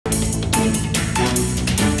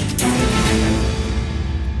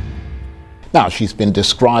Now, she's been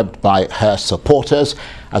described by her supporters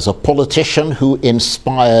as a politician who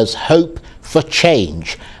inspires hope for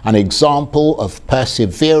change, an example of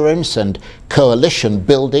perseverance and coalition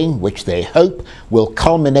building, which they hope will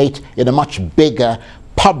culminate in a much bigger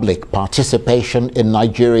public participation in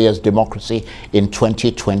Nigeria's democracy in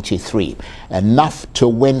 2023, enough to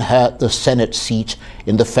win her the Senate seat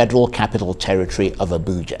in the Federal Capital Territory of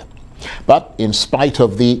Abuja. But in spite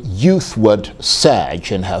of the youthward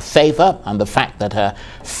surge in her favor and the fact that her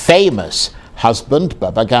famous husband,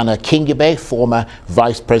 Babagana Kingibe, former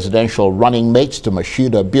vice presidential running mate to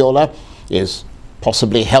Mashuda Biola, is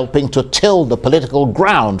possibly helping to till the political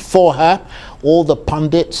ground for her, all the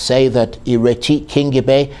pundits say that Ireti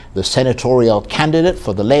Kingibe, the senatorial candidate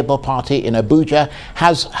for the Labour Party in Abuja,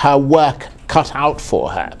 has her work cut out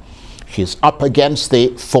for her. She's up against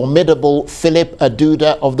the formidable Philip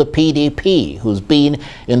Aduda of the PDP, who's been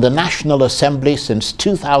in the National Assembly since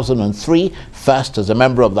 2003, first as a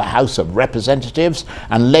member of the House of Representatives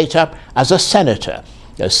and later as a senator,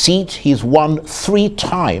 a seat he's won 3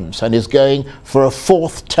 times and is going for a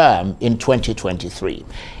 4th term in 2023.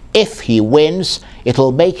 If he wins,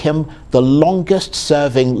 it'll make him the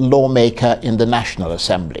longest-serving lawmaker in the National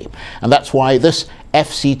Assembly. And that's why this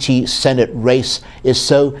FCT Senate race is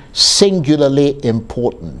so singularly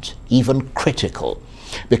important, even critical,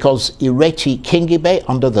 because Ireti Kingibe,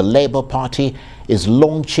 under the Labour Party, is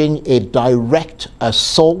launching a direct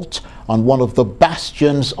assault on one of the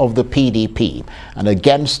bastions of the PDP and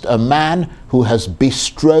against a man who has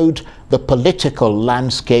bestrode the political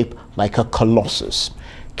landscape like a colossus.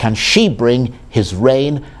 Can she bring his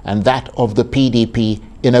reign and that of the PDP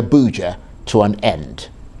in Abuja to an end?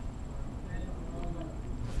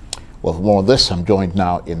 Well, for more of this, I'm joined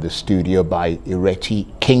now in the studio by Ireti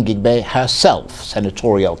Kingibe herself,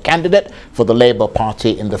 senatorial candidate for the Labour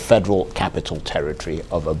Party in the Federal Capital Territory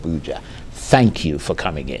of Abuja. Thank you for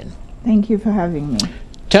coming in. Thank you for having me.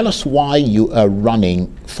 Tell us why you are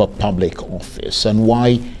running for public office and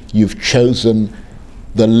why you've chosen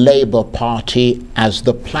the Labour Party as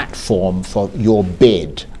the platform for your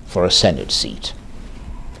bid for a Senate seat.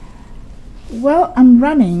 Well, I'm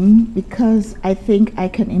running because I think I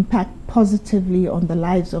can impact positively on the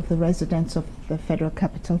lives of the residents of the Federal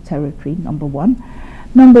Capital Territory, number one.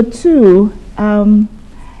 Number two,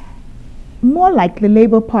 more like the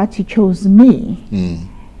Labour Party chose me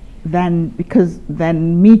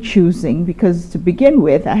than me choosing, because to begin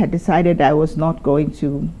with, I had decided I was not going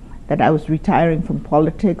to, that I was retiring from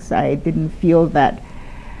politics. I didn't feel that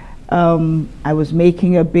I was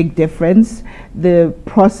making a big difference. The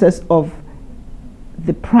process of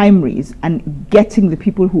the primaries and getting the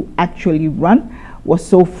people who actually run was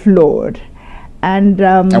so flawed. And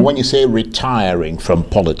when you say retiring from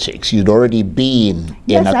politics, you'd already been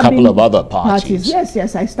in a couple of other parties.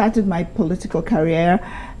 Yes, I started my political career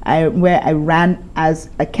where I ran as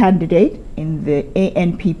a candidate in the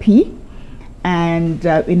ANPP, and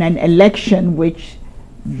in an election which,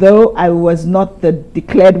 though I was not the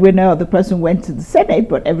declared winner or the person who went to the Senate,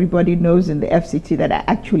 but everybody knows in the FCT that I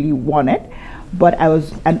actually won it. But I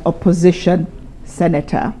was an opposition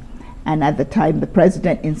senator, and at the time the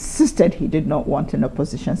president insisted he did not want an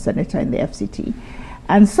opposition senator in the FCT.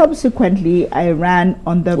 And subsequently I ran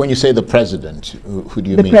on the... When you say the president, who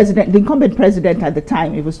do you mean? The incumbent president at the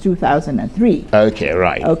time, it was 2003. Okay,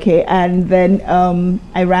 right. Okay, and then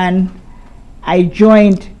I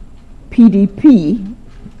joined PDP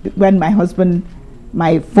when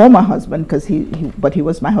my former husband, because he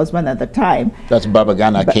was my husband at the time. That's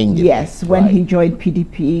Babagana Kingibe. Yes, when he joined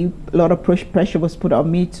PDP, a lot of pressure was put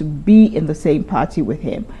on me to be in the same party with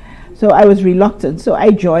him. So I was reluctant. So I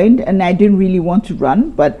joined, and I didn't really want to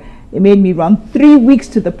run, but it made me run 3 weeks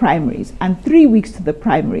to the primaries. And 3 weeks to the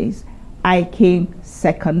primaries, I came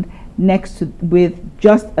second, with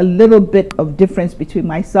just a little bit of difference between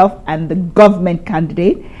myself and the government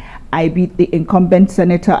candidate. I beat the incumbent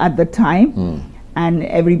senator at the time. And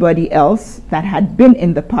everybody else that had been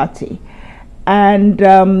in the party. And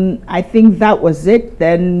I think that was it.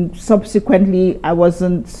 Then subsequently,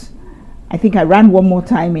 I think I ran one more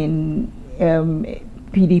time in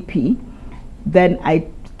PDP. Then I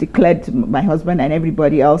declared to my husband and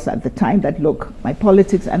everybody else at the time that, look, my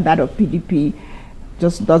politics and that of PDP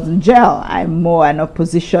just doesn't gel. I'm more an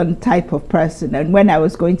opposition type of person. And when I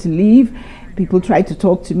was going to leave, people tried to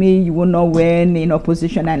talk to me, you will not win in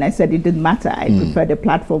opposition, and I said it didn't matter. I preferred a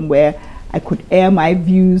platform where I could air my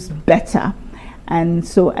views better. And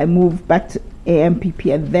so I moved back to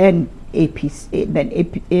ANPP, and then APC, then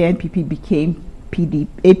ANPP became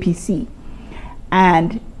APC.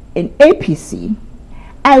 And in APC,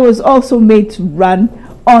 I was also made to run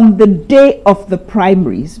on the day of the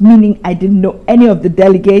primaries, meaning I didn't know any of the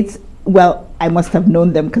delegates. Well, I must have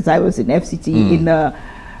known them because I was in FCT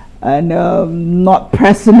not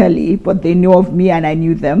personally, but they knew of me and I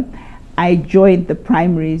knew them. I joined the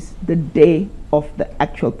primaries the day of the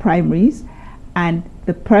actual primaries, and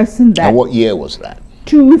the person that... And what year was that?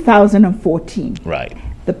 2014. Right.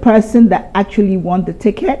 The person that actually won the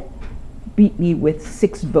ticket beat me with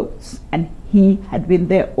 6 votes, and he had been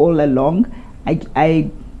there all along. I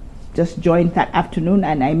just joined that afternoon,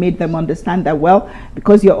 and I made them understand that, well,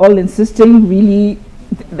 because you're all insisting, really,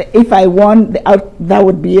 if I won, that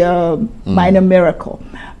would be a minor miracle.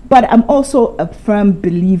 But I'm also a firm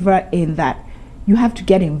believer in that you have to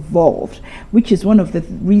get involved, which is one of the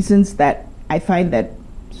reasons that I find that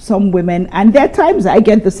some women, and there are times I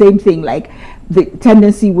get the same thing, like the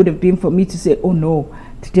tendency would have been for me to say, oh no,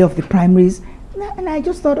 the day of the primaries. And I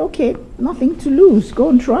just thought, okay, nothing to lose, go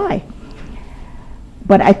and try.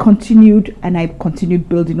 But I continued, and I continued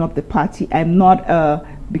building up the party. I'm not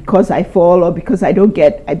because I fall or because I don't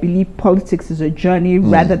get, I believe politics is a journey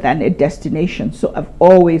rather than a destination. So I've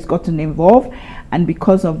always gotten involved, and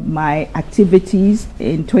because of my activities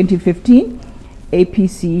in 2015,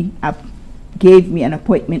 APC gave me an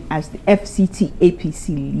appointment as the FCT APC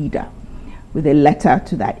leader with a letter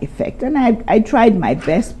to that effect. And I tried my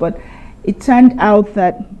best, but it turned out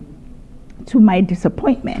that, to my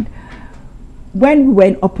disappointment, when we were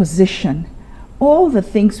in opposition, all the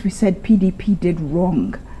things we said PDP did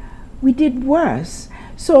wrong, we did worse.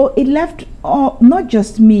 So it left not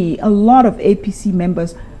just me, a lot of APC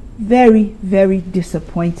members very, very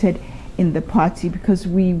disappointed in the party, because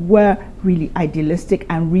we were really idealistic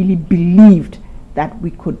and really believed that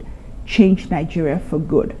we could change Nigeria for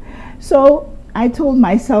good. So I told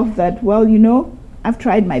myself that, well, you know, I've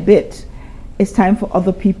tried my bit. It's time for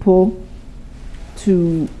other people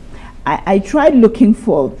to... I tried looking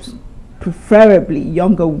for preferably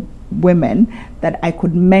younger women that I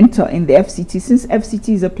could mentor in the FCT, since FCT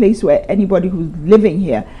is a place where anybody who's living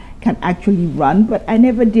here can actually run, but I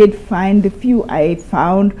never did find. The few I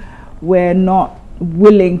found were not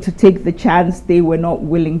willing to take the chance, they were not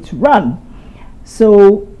willing to run.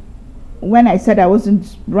 So when I said I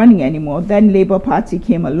wasn't running anymore, then Labour Party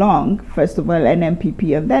came along, first of all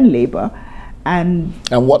NNPP and then Labour. And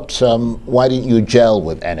what? Why didn't you gel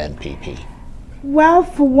with NNPP? Well,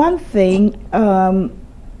 for one thing,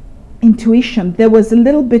 intuition. There was a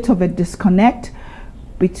little bit of a disconnect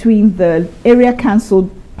between the area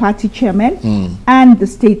council party chairman and the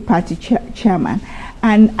state party chairman,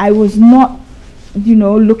 and I was not, you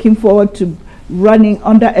know, looking forward to running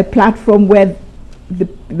under a platform where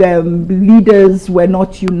the leaders were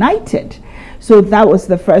not united. So that was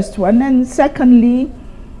the first one. And secondly,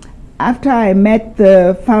 after I met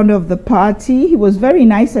the founder of the party, he was very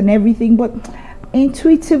nice and everything, but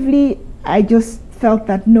intuitively, I just felt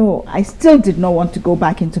that no, I still did not want to go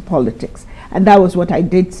back into politics. And that was what I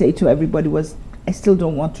did say to everybody, was I still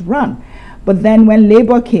don't want to run. But then when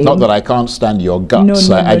Labour came... Not that I can't stand your guts.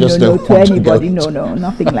 No, I just don't to want anybody, to go. No,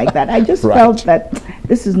 nothing like that. I just felt that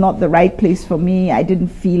this is not the right place for me. I didn't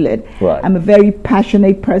feel it. I'm a very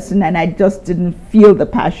passionate person, and I just didn't feel the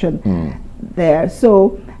passion there.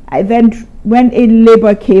 So I then, when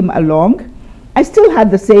Labour came along, I still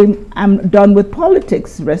had the same I'm done with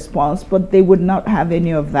politics response, but they would not have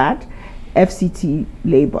any of that, FCT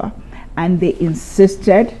Labour. And they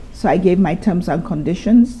insisted, so I gave my terms and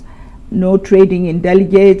conditions, no trading in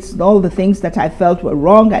delegates, all the things that I felt were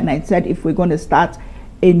wrong. And I said, if we're going to start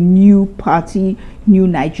a new party, new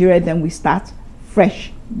Nigeria, then we start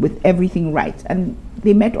fresh with everything right. And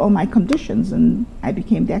they met all my conditions, and I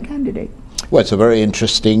became their candidate. Well, it's a very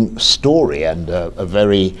interesting story and a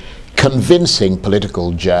very convincing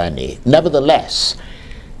political journey. Nevertheless,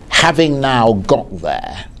 having now got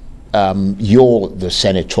there, you're the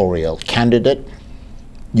senatorial candidate.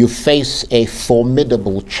 You face a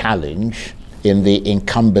formidable challenge in the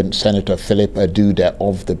incumbent Senator Philip Aduda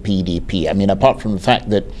of the PDP. I mean, apart from the fact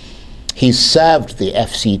that he's served the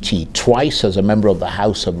FCT twice as a member of the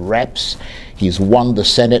House of Reps, he's won the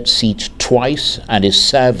Senate seat twice and is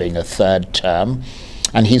serving a 3rd term.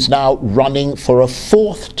 And he's now running for a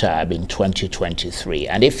 4th term in 2023.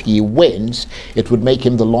 And if he wins, it would make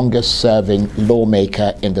him the longest serving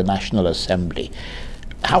lawmaker in the National Assembly.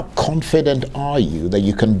 How confident are you that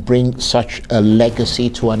you can bring such a legacy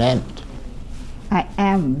to an end? I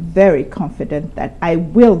am very confident that I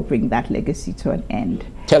will bring that legacy to an end.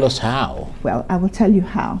 Tell us how. Well, I will tell you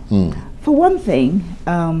how. For one thing,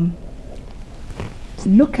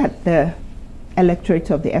 look at the electorate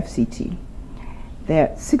of the FCT. There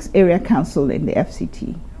are 6 area council in the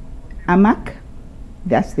FCT. Amak,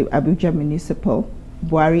 that's the Abuja Municipal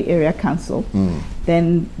Buhari Area Council.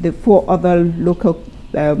 Then the 4 other local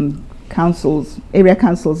councils, area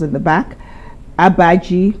councils in the back,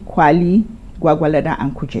 Abaji, Kwali, Gwagwalada,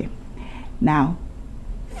 and Kuje. Now,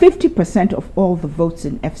 50% of all the votes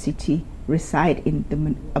in FCT reside in the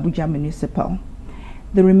Abuja municipal.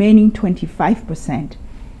 The remaining 25%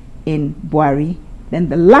 in Buhari, then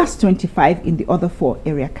the last 25 in the other 4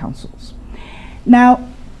 area councils. Now,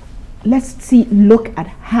 let's look at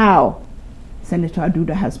how Senator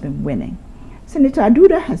Aduda has been winning. Senator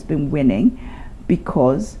Aduda has been winning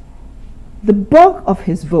because the bulk of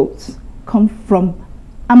his votes come from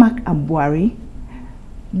Amak and Buhari.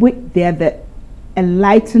 They're the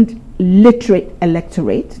enlightened, literate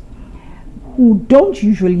electorate who don't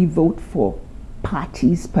usually vote for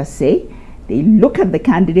parties per se. They look at the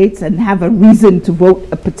candidates and have a reason to vote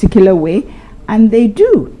a particular way, and they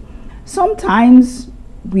do. Sometimes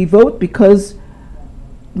we vote because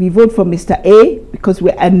we vote for Mr. A because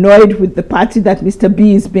we're annoyed with the party that Mr.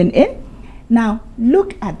 B has been in. Now,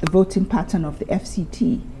 look at the voting pattern of the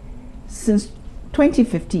FCT. Since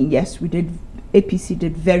 2015, yes, APC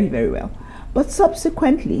did very, very well. But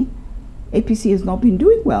subsequently, APC has not been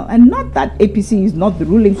doing well. And not that APC is not the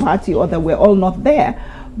ruling party or that we're all not there,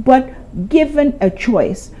 but given a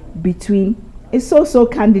choice between a so-so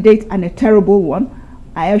candidate and a terrible one,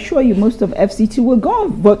 I assure you most of FCT will go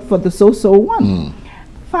and vote for the so-so one.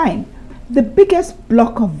 Fine. The biggest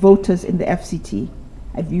block of voters in the FCT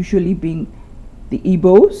have usually been the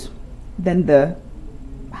Igbos, then the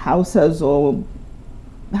Hausas or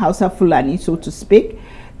Hausa Fulani, so to speak,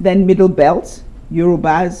 then Middle Belt,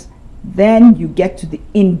 Yorubas, then you get to the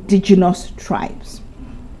indigenous tribes.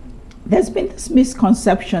 There's been this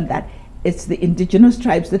misconception that it's the indigenous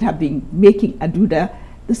tribes that have been making Aduda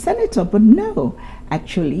the senator, but no,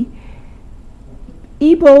 actually,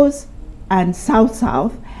 Igbos and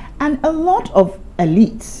South, and a lot of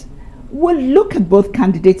elites will look at both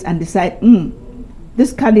candidates and decide,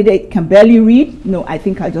 this candidate can barely read. No, I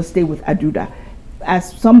think I'll just stay with Aduda.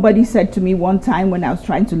 As somebody said to me one time when I was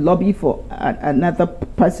trying to lobby for another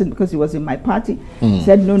person because he was in my party,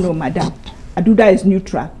 said, no, madam, Aduda is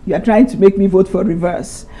neutral. You are trying to make me vote for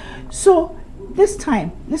reverse. So this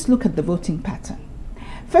time, let's look at the voting pattern.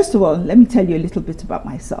 First of all, let me tell you a little bit about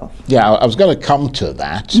myself. Yeah, I was going to come to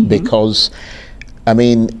that because, I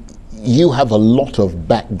mean, you have a lot of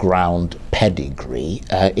background pedigree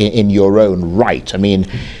in your own right. I mean,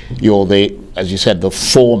 you're as you said, the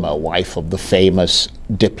former wife of the famous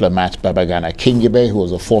diplomat Babagana Kingibe, who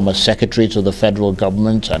was a former secretary to the federal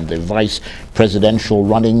government and the vice presidential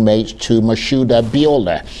running mate to Mashuda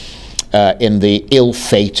Biola in the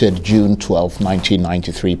ill-fated June 12,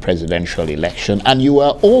 1993 presidential election. And you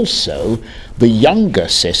are also the younger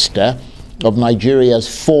sister of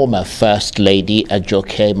Nigeria's former First Lady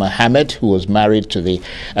Ajoke Mohammed, who was married to the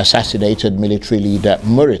assassinated military leader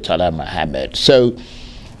Muritala Mohammed. So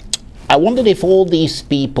I wondered if all these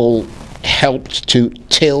people helped to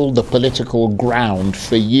till the political ground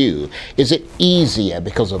for you. Is it easier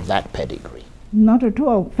because of that pedigree? Not at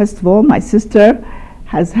all. First of all, my sister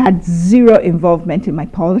has had zero involvement in my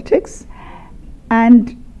politics,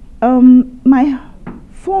 and my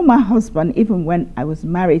former husband, even when I was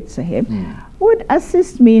married to him, would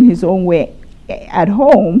assist me in his own way at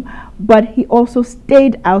home, but he also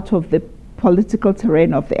stayed out of the political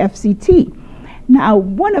terrain of the FCT. Now,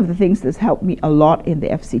 one of the things that's helped me a lot in the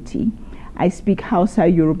FCT, I speak Hausa,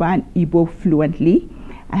 Yoruba, and Igbo fluently.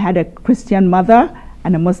 I had a Christian mother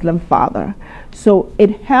and a Muslim father. So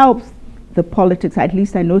it helps the politics. At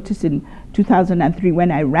least I noticed in 2003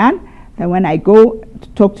 when I ran, that when I go to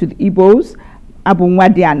talk to the Igbos,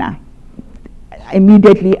 Abunwadiana,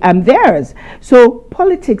 immediately I'm theirs. So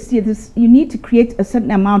politics, you need to create a certain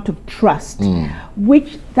amount of trust,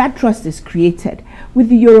 which that trust is created. With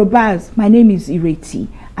the Yorubas, my name is Ireti.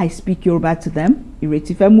 I speak Yoruba to them,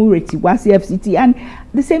 Ireti Femu, Ireti Wasi FCT, and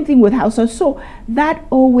the same thing with Hausa. So that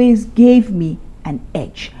always gave me an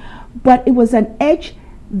edge. But it was an edge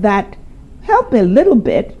that helped a little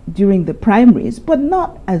bit during the primaries, but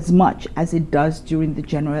not as much as it does during the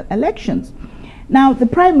general elections. Now, the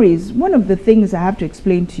primaries, one of the things I have to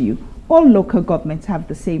explain to you, all local governments have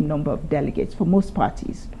the same number of delegates for most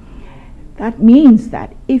parties. That means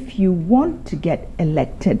that if you want to get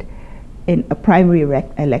elected in a primary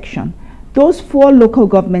election, those 4 local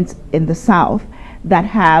governments in the South that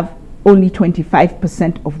have only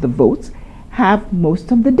 25% of the votes have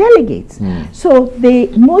most of the delegates. So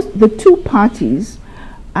the 2 parties,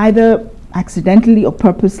 either accidentally or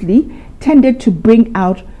purposely, tended to bring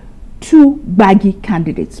out 2 baggy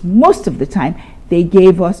candidates. Most of the time, they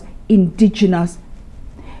gave us indigenous.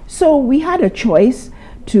 So we had a choice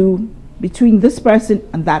to between this person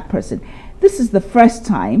and that person. This is the first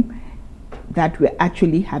time that we're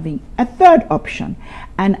actually having a third option.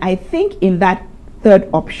 And I think in that third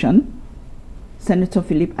option, Senator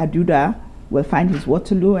Philip Aduda will find his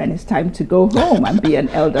Waterloo, and it's time to go home and be an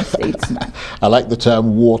elder statesman. I like the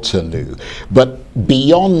term Waterloo. But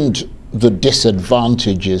beyond the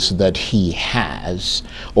disadvantages that he has,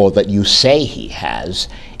 or that you say he has,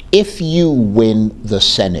 if you win the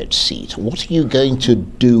Senate seat, what are you going to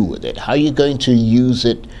do with it? How are you going to use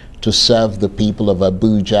it to serve the people of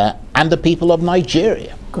Abuja and the people of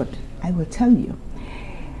Nigeria? Good. I will tell you.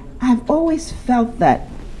 I've always felt that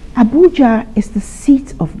Abuja is the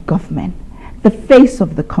seat of government, the face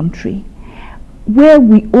of the country, where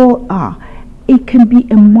we all are. It can be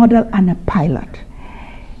a model and a pilot.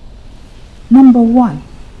 Number one,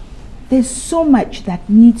 there's so much that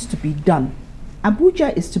needs to be done.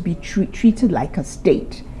 Abuja is to be treated like a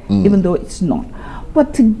state, even though it's not.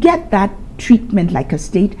 But to get that treatment like a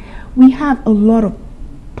state, we have a lot of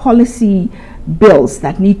policy bills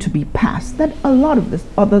that need to be passed, that a lot of the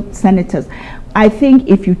other senators, I think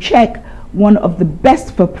if you check, one of the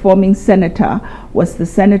best performing senator was the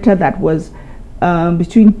senator that was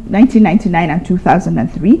between 1999 and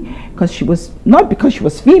 2003, because she was, not because she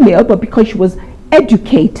was female, but because she was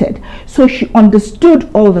educated. So she understood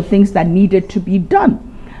all the things that needed to be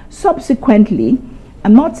done. Subsequently,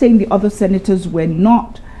 I'm not saying the other senators were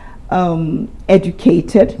not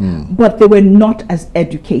educated, but they were not as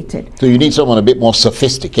educated. So you need someone a bit more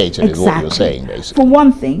sophisticated, is what you're saying, basically. For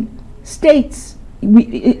one thing, states,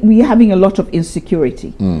 we're having a lot of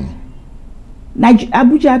insecurity.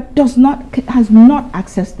 Abuja has not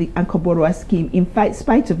accessed the Ankoboroa scheme, in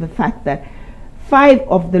spite of the fact that 5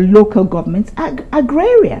 of the local governments are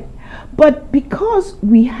agrarian. But because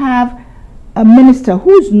we have a minister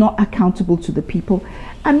who's not accountable to the people,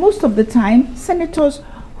 and most of the time, senators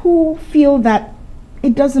who feel that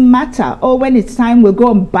it doesn't matter, or when it's time, we'll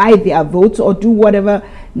go and buy their votes or do whatever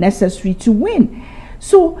necessary to win.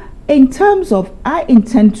 So in terms of, I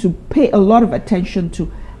intend to pay a lot of attention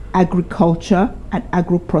to agriculture and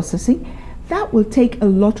agro-processing. That will take a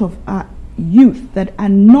lot of our youth that are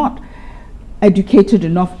not educated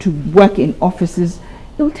enough to work in offices.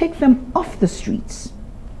 It will take them off the streets.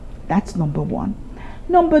 That's number one.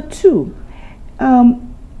 Number two,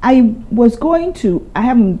 I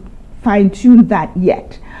haven't fine-tuned that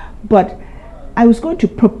yet, but I was going to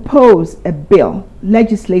propose a bill,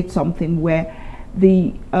 legislate something where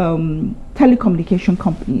the telecommunication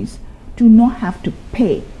companies do not have to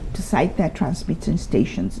pay to cite their transmitting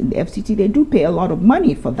stations in the FCT. They do pay a lot of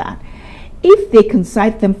money for that. If they can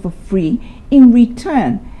cite them for free, in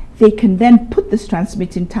return, they can then put these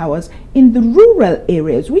transmitting towers in the rural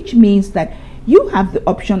areas, which means that you have the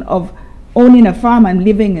option of owning a farm and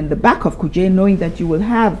living in the back of Kuje, knowing that you will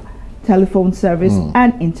have telephone service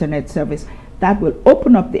and internet service. That will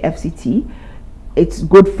open up the FCT. It's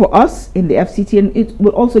good for us in the FCT, and it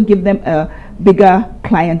will also give them a bigger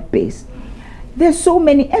client base. There's so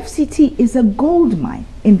many. FCT is a gold mine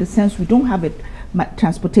in the sense we don't have a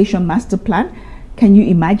transportation master plan. Can you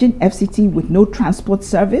imagine FCT with no transport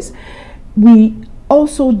service? We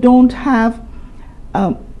also don't have,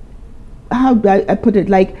 how do I put it,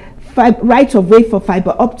 like right of way for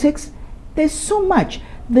fiber optics. There's so much.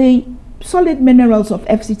 The solid minerals of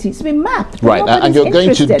FCT, it's been mapped. Right, and you're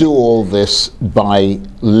going to do all this by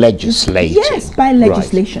legislating. Yes, by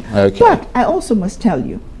legislation. Right. Okay. But I also must tell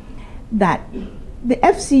you that the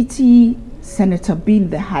FCT senator, being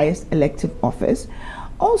the highest elective office,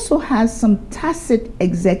 also has some tacit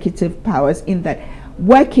executive powers in that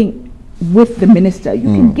working with the minister, you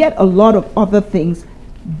can get a lot of other things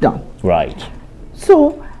done. Right.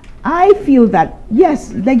 So I feel that,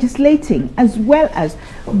 yes, legislating as well as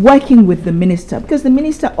working with the minister, because the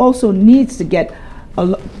minister also needs to get,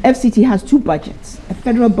 FCT has 2 budgets, a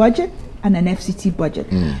federal budget and an FCT budget.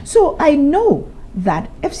 So I know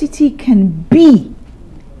that FCT can be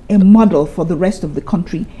a model for the rest of the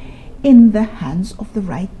country in the hands of the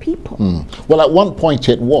right people. Well, at one point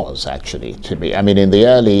it was actually, to me. I mean, in the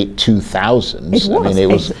early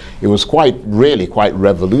 2000s, it was really quite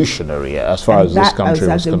revolutionary as far as this country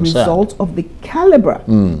was concerned. As a result of the caliber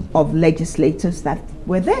of legislators that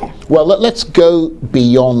were there. Well, let's go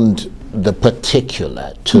beyond the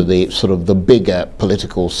particular to the sort of the bigger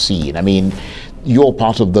political scene. I mean, you're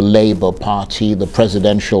part of the Labour Party. The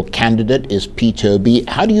presidential candidate is Peter Obi.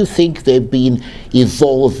 How do you think they've been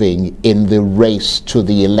evolving in the race to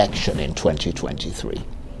the election in 2023?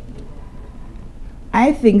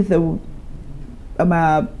 I think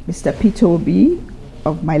Mr. Peter Obi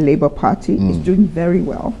of my Labour Party is doing very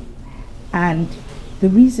well. And The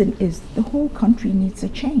reason is the whole country needs a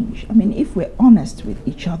change. I mean, if we're honest with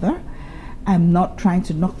each other, I'm not trying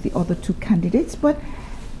to knock the other two candidates, but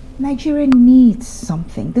Nigeria needs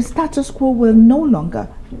something. The status quo will no longer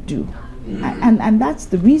do. And that's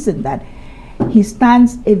the reason that he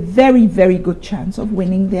stands a very, very good chance of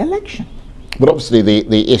winning the election. But obviously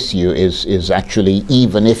the issue is actually,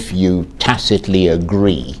 even if you tacitly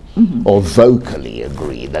agree or vocally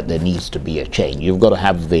agree that there needs to be a change, you've got to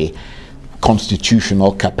have the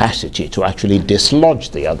constitutional capacity to actually dislodge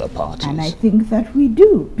the other parties. And I think that we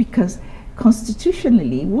do, because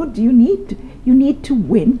constitutionally, what do you need? You need to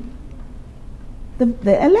win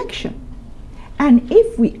the election. And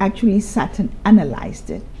if we actually sat and analyzed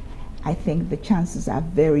it, I think the chances are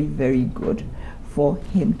very, very good for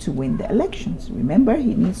him to win the elections. Remember,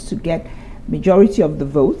 he needs to get majority of the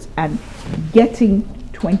votes, and getting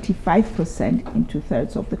 25% in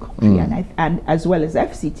 2/3 of the country, and as well as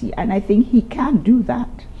FCT, and I think he can do that.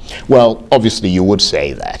 Well, obviously you would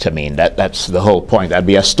say that. I mean, that's the whole point. I'd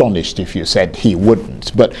be astonished if you said he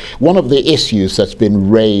wouldn't. But one of the issues that's been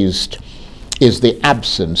raised is the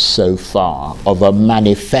absence so far of a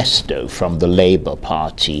manifesto from the Labour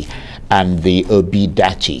Party and the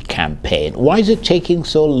Obidati campaign. Why is it taking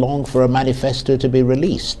so long for a manifesto to be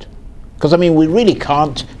released? Because, I mean, we really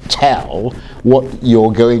can't tell what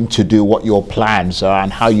you're going to do, what your plans are,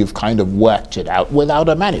 and how you've kind of worked it out without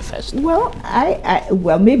a manifesto. Well,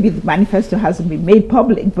 well, maybe the manifesto hasn't been made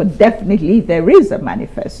public, but definitely there is a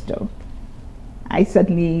manifesto. I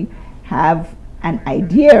certainly have an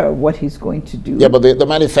idea of what he's going to do. Yeah, but the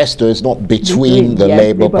manifesto is not between the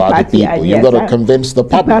Labour Party people. You've got to convince the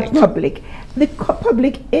public. The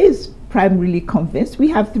public is primarily convinced. We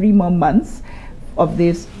have 3 more months of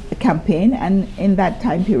this campaign, and in that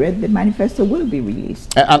time period the manifesto will be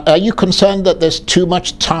released. Are you concerned that there's too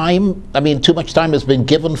much time? I mean, too much time has been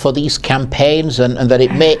given for these campaigns, and that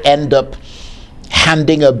it may end up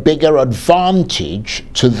handing a bigger advantage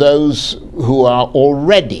to those who are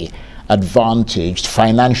already advantaged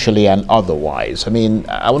financially and otherwise? I mean,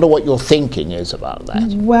 I wonder what your thinking is about that.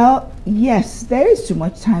 Well, yes, there is too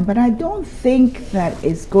much time, but I don't think that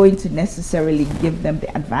it's going to necessarily give them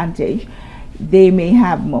the advantage. They may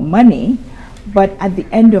have more money, but at the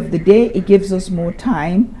end of the day, it gives us more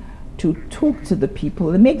time to talk to the people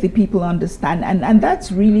and make the people understand. And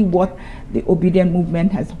that's really what the obedient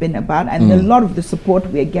movement has been about. And a lot of the support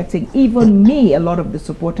we're getting, even me, a lot of the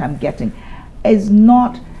support I'm getting is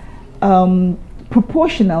not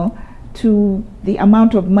proportional to the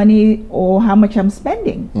amount of money or how much I'm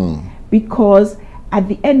spending. Because at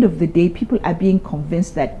the end of the day, people are being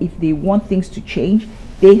convinced that if they want things to change,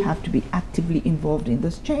 they have to be actively involved in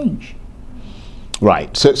this change.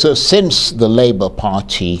 Right. So since the Labour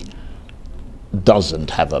Party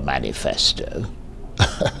doesn't have a manifesto,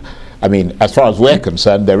 I mean, as far as we're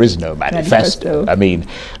concerned, there is no manifesto. I mean,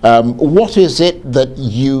 what is it that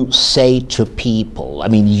you say to people? I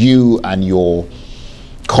mean, you and your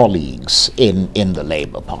colleagues in the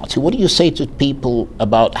Labour Party, what do you say to people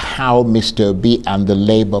about how Mr. Obi and the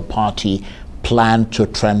Labour Party plan to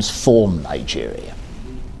transform Nigeria?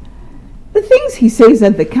 The things he says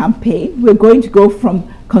at the campaign, we're going to go from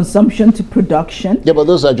consumption to production. Yeah, but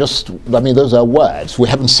those are just, I mean, those are words. We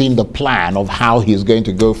haven't seen the plan of how he's going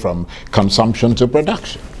to go from consumption to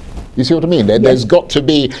production. You see what I mean? There's got to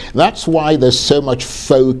be, that's why there's so much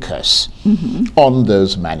focus on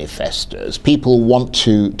those manifestos. People want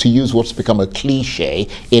to use what's become a cliche,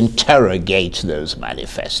 interrogate those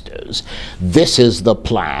manifestos. This is the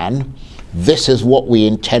plan. This is what we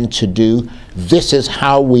intend to do. This is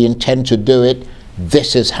how we intend to do it.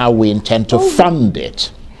 This is how we intend to fund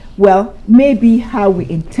it. Well, maybe how we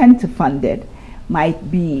intend to fund it might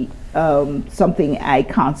be something I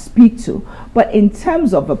can't speak to. But in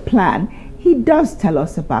terms of a plan, he does tell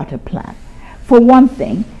us about a plan. For one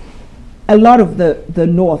thing, a lot of the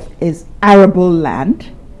north is arable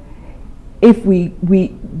land. If we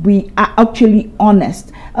are actually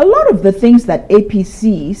honest, a lot of the things that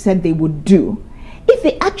APC said they would do, if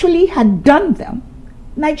they actually had done them,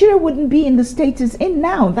 Nigeria wouldn't be in the state it's in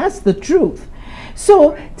now. That's the truth.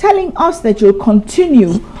 So telling us that you'll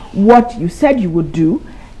continue what you said you would do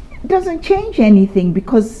doesn't change anything,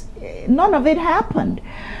 because none of it happened.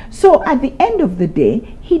 So at the end of the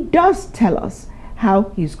day, he does tell us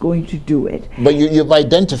how he's going to do it. But you've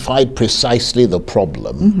identified precisely the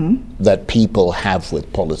problem that people have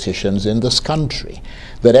with politicians in this country.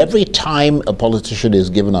 That every time a politician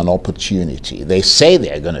is given an opportunity, they say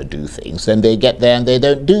they're going to do things, then they get there and they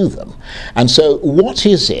don't do them. And so what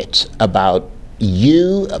is it about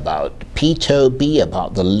you, about P2B,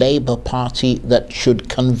 about the Labour Party that should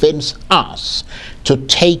convince us to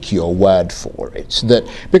take your word for it? That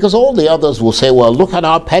because all the others will say, well, look at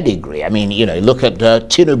our pedigree. I mean, you know, look at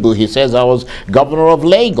Tinubu. He says, I was governor of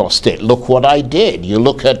Lagos State. Look what I did. You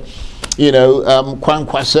look at, you know,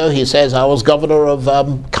 Kwankwaso, he says, I was governor of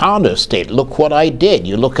Kano State. Look what I did.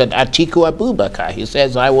 You look at Atiku Abubakar. He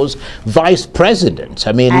says, I was vice president.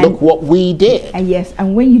 I mean, look what we did. And yes,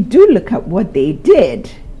 and when you do look at what they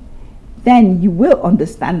did, then you will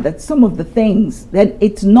understand that some of the things, then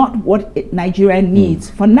it's not what Nigeria needs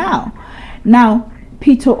for now. Now,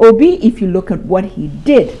 Peter Obi, if you look at what he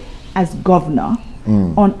did as governor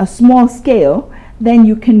on a small scale, then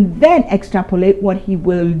you can then extrapolate what he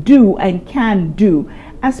will do and can do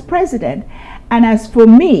as president. And as for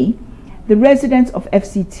me, the residents of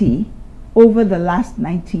FCT over the last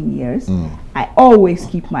 19 years, I always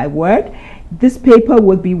keep my word. This paper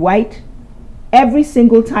will be white every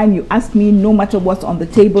single time you ask me, no matter what's on the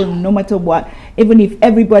table, no matter what, even if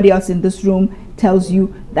everybody else in this room tells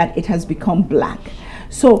you that it has become black.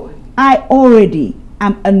 So I already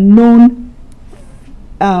am a known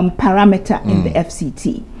parameter in the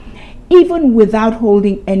FCT. Even without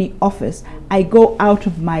holding any office, I go out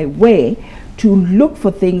of my way to look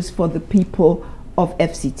for things for the people of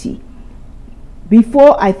FCT.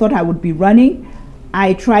 Before I thought I would be running,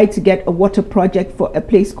 I tried to get a water project for a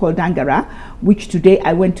place called Dangara, which today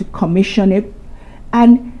I went to commission it.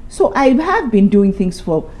 And so I have been doing things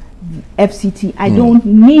for FCT. I don't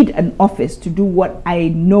need an office to do what I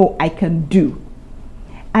know I can do.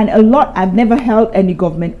 And I've never held any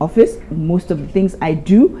government office. Most of the things I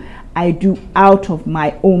do out of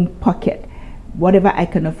my own pocket. Whatever I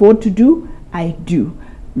can afford to do, I do.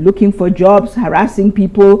 Looking for jobs, harassing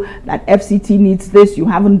people that FCT needs this, you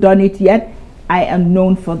haven't done it yet. I am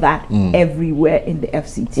known for that everywhere in the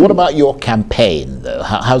FCT. What about your campaign, though?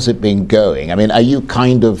 How's it been going? I mean, are you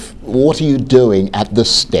what are you doing at this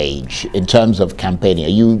stage in terms of campaigning? Are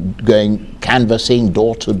you going canvassing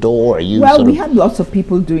door to door? Well, we have lots of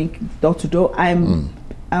people doing door to door. I'm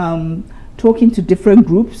talking to different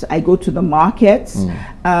groups. I go to the markets.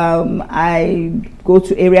 I go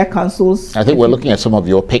to area councils. I think we're looking at some of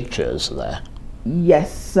your pictures there.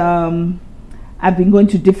 Yes. I've been going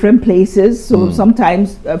to different places. So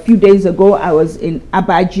sometimes, a few days ago, I was in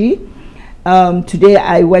Abaji. Today,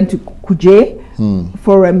 I went to Kuje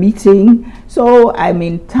for a meeting. So I'm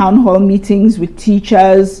in town hall meetings with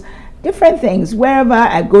teachers, different things. Wherever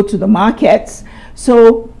I go to the markets.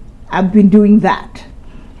 So I've been doing that.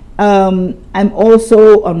 I'm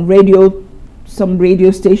also on radio, some radio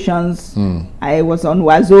stations. I was on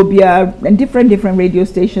Wazobia and different radio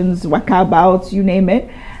stations, Wakabouts, you name it.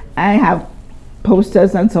 I have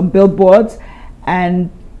posters and some billboards, and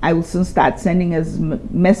I will soon start sending as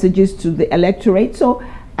messages to the electorate. So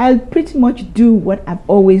I'll pretty much do what I've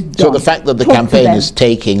always done. So the fact that the campaign is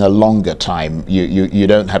taking a longer time, you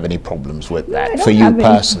don't have any problems with that for you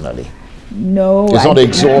personally? No. It's not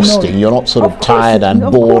exhausting? You're not sort of tired and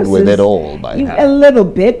bored with it all by now? A little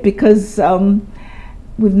bit, because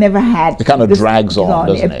we've never had it kind of drags on,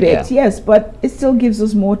 doesn't it? Yeah. Yes, but it still gives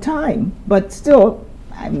us more time. But still,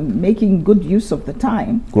 I'm making good use of the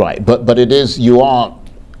time. Right, but it is, you are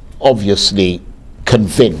obviously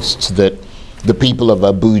convinced that the people of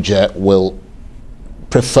Abuja will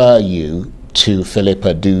prefer you to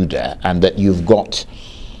Philippa Duda, and that you've got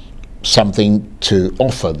something to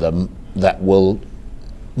offer them that will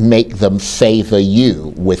make them favor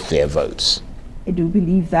you with their votes. I do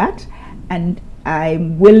believe that, and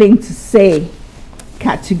I'm willing to say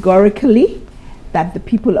categorically that the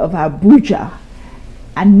people of Abuja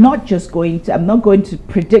I'm not going to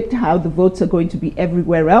predict how the votes are going to be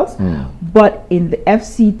everywhere else, but in the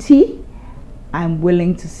FCT, I'm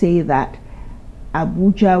willing to say that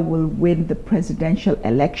Abuja will win the presidential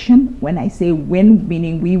election. When I say win,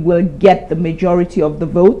 meaning we will get the majority of the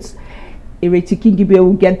votes. Ireti Kingibe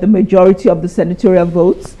will get the majority of the senatorial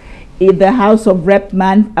votes. In the House of Rep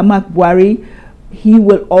man, Amak Buhari, he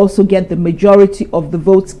will also get the majority of the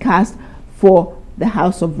votes cast for the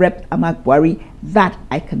House of Rep Amak Buhari. That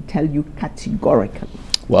I can tell you categorically.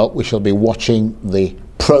 Well, we shall be watching the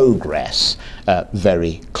progress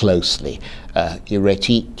very closely.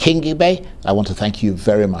 Ireti Kingibe, I want to thank you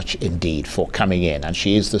very much indeed for coming in, and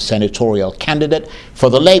she is the senatorial candidate for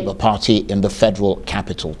the Labour Party in the Federal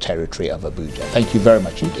Capital Territory of Abuja. Thank you very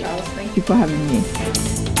much indeed. Thank you for having me.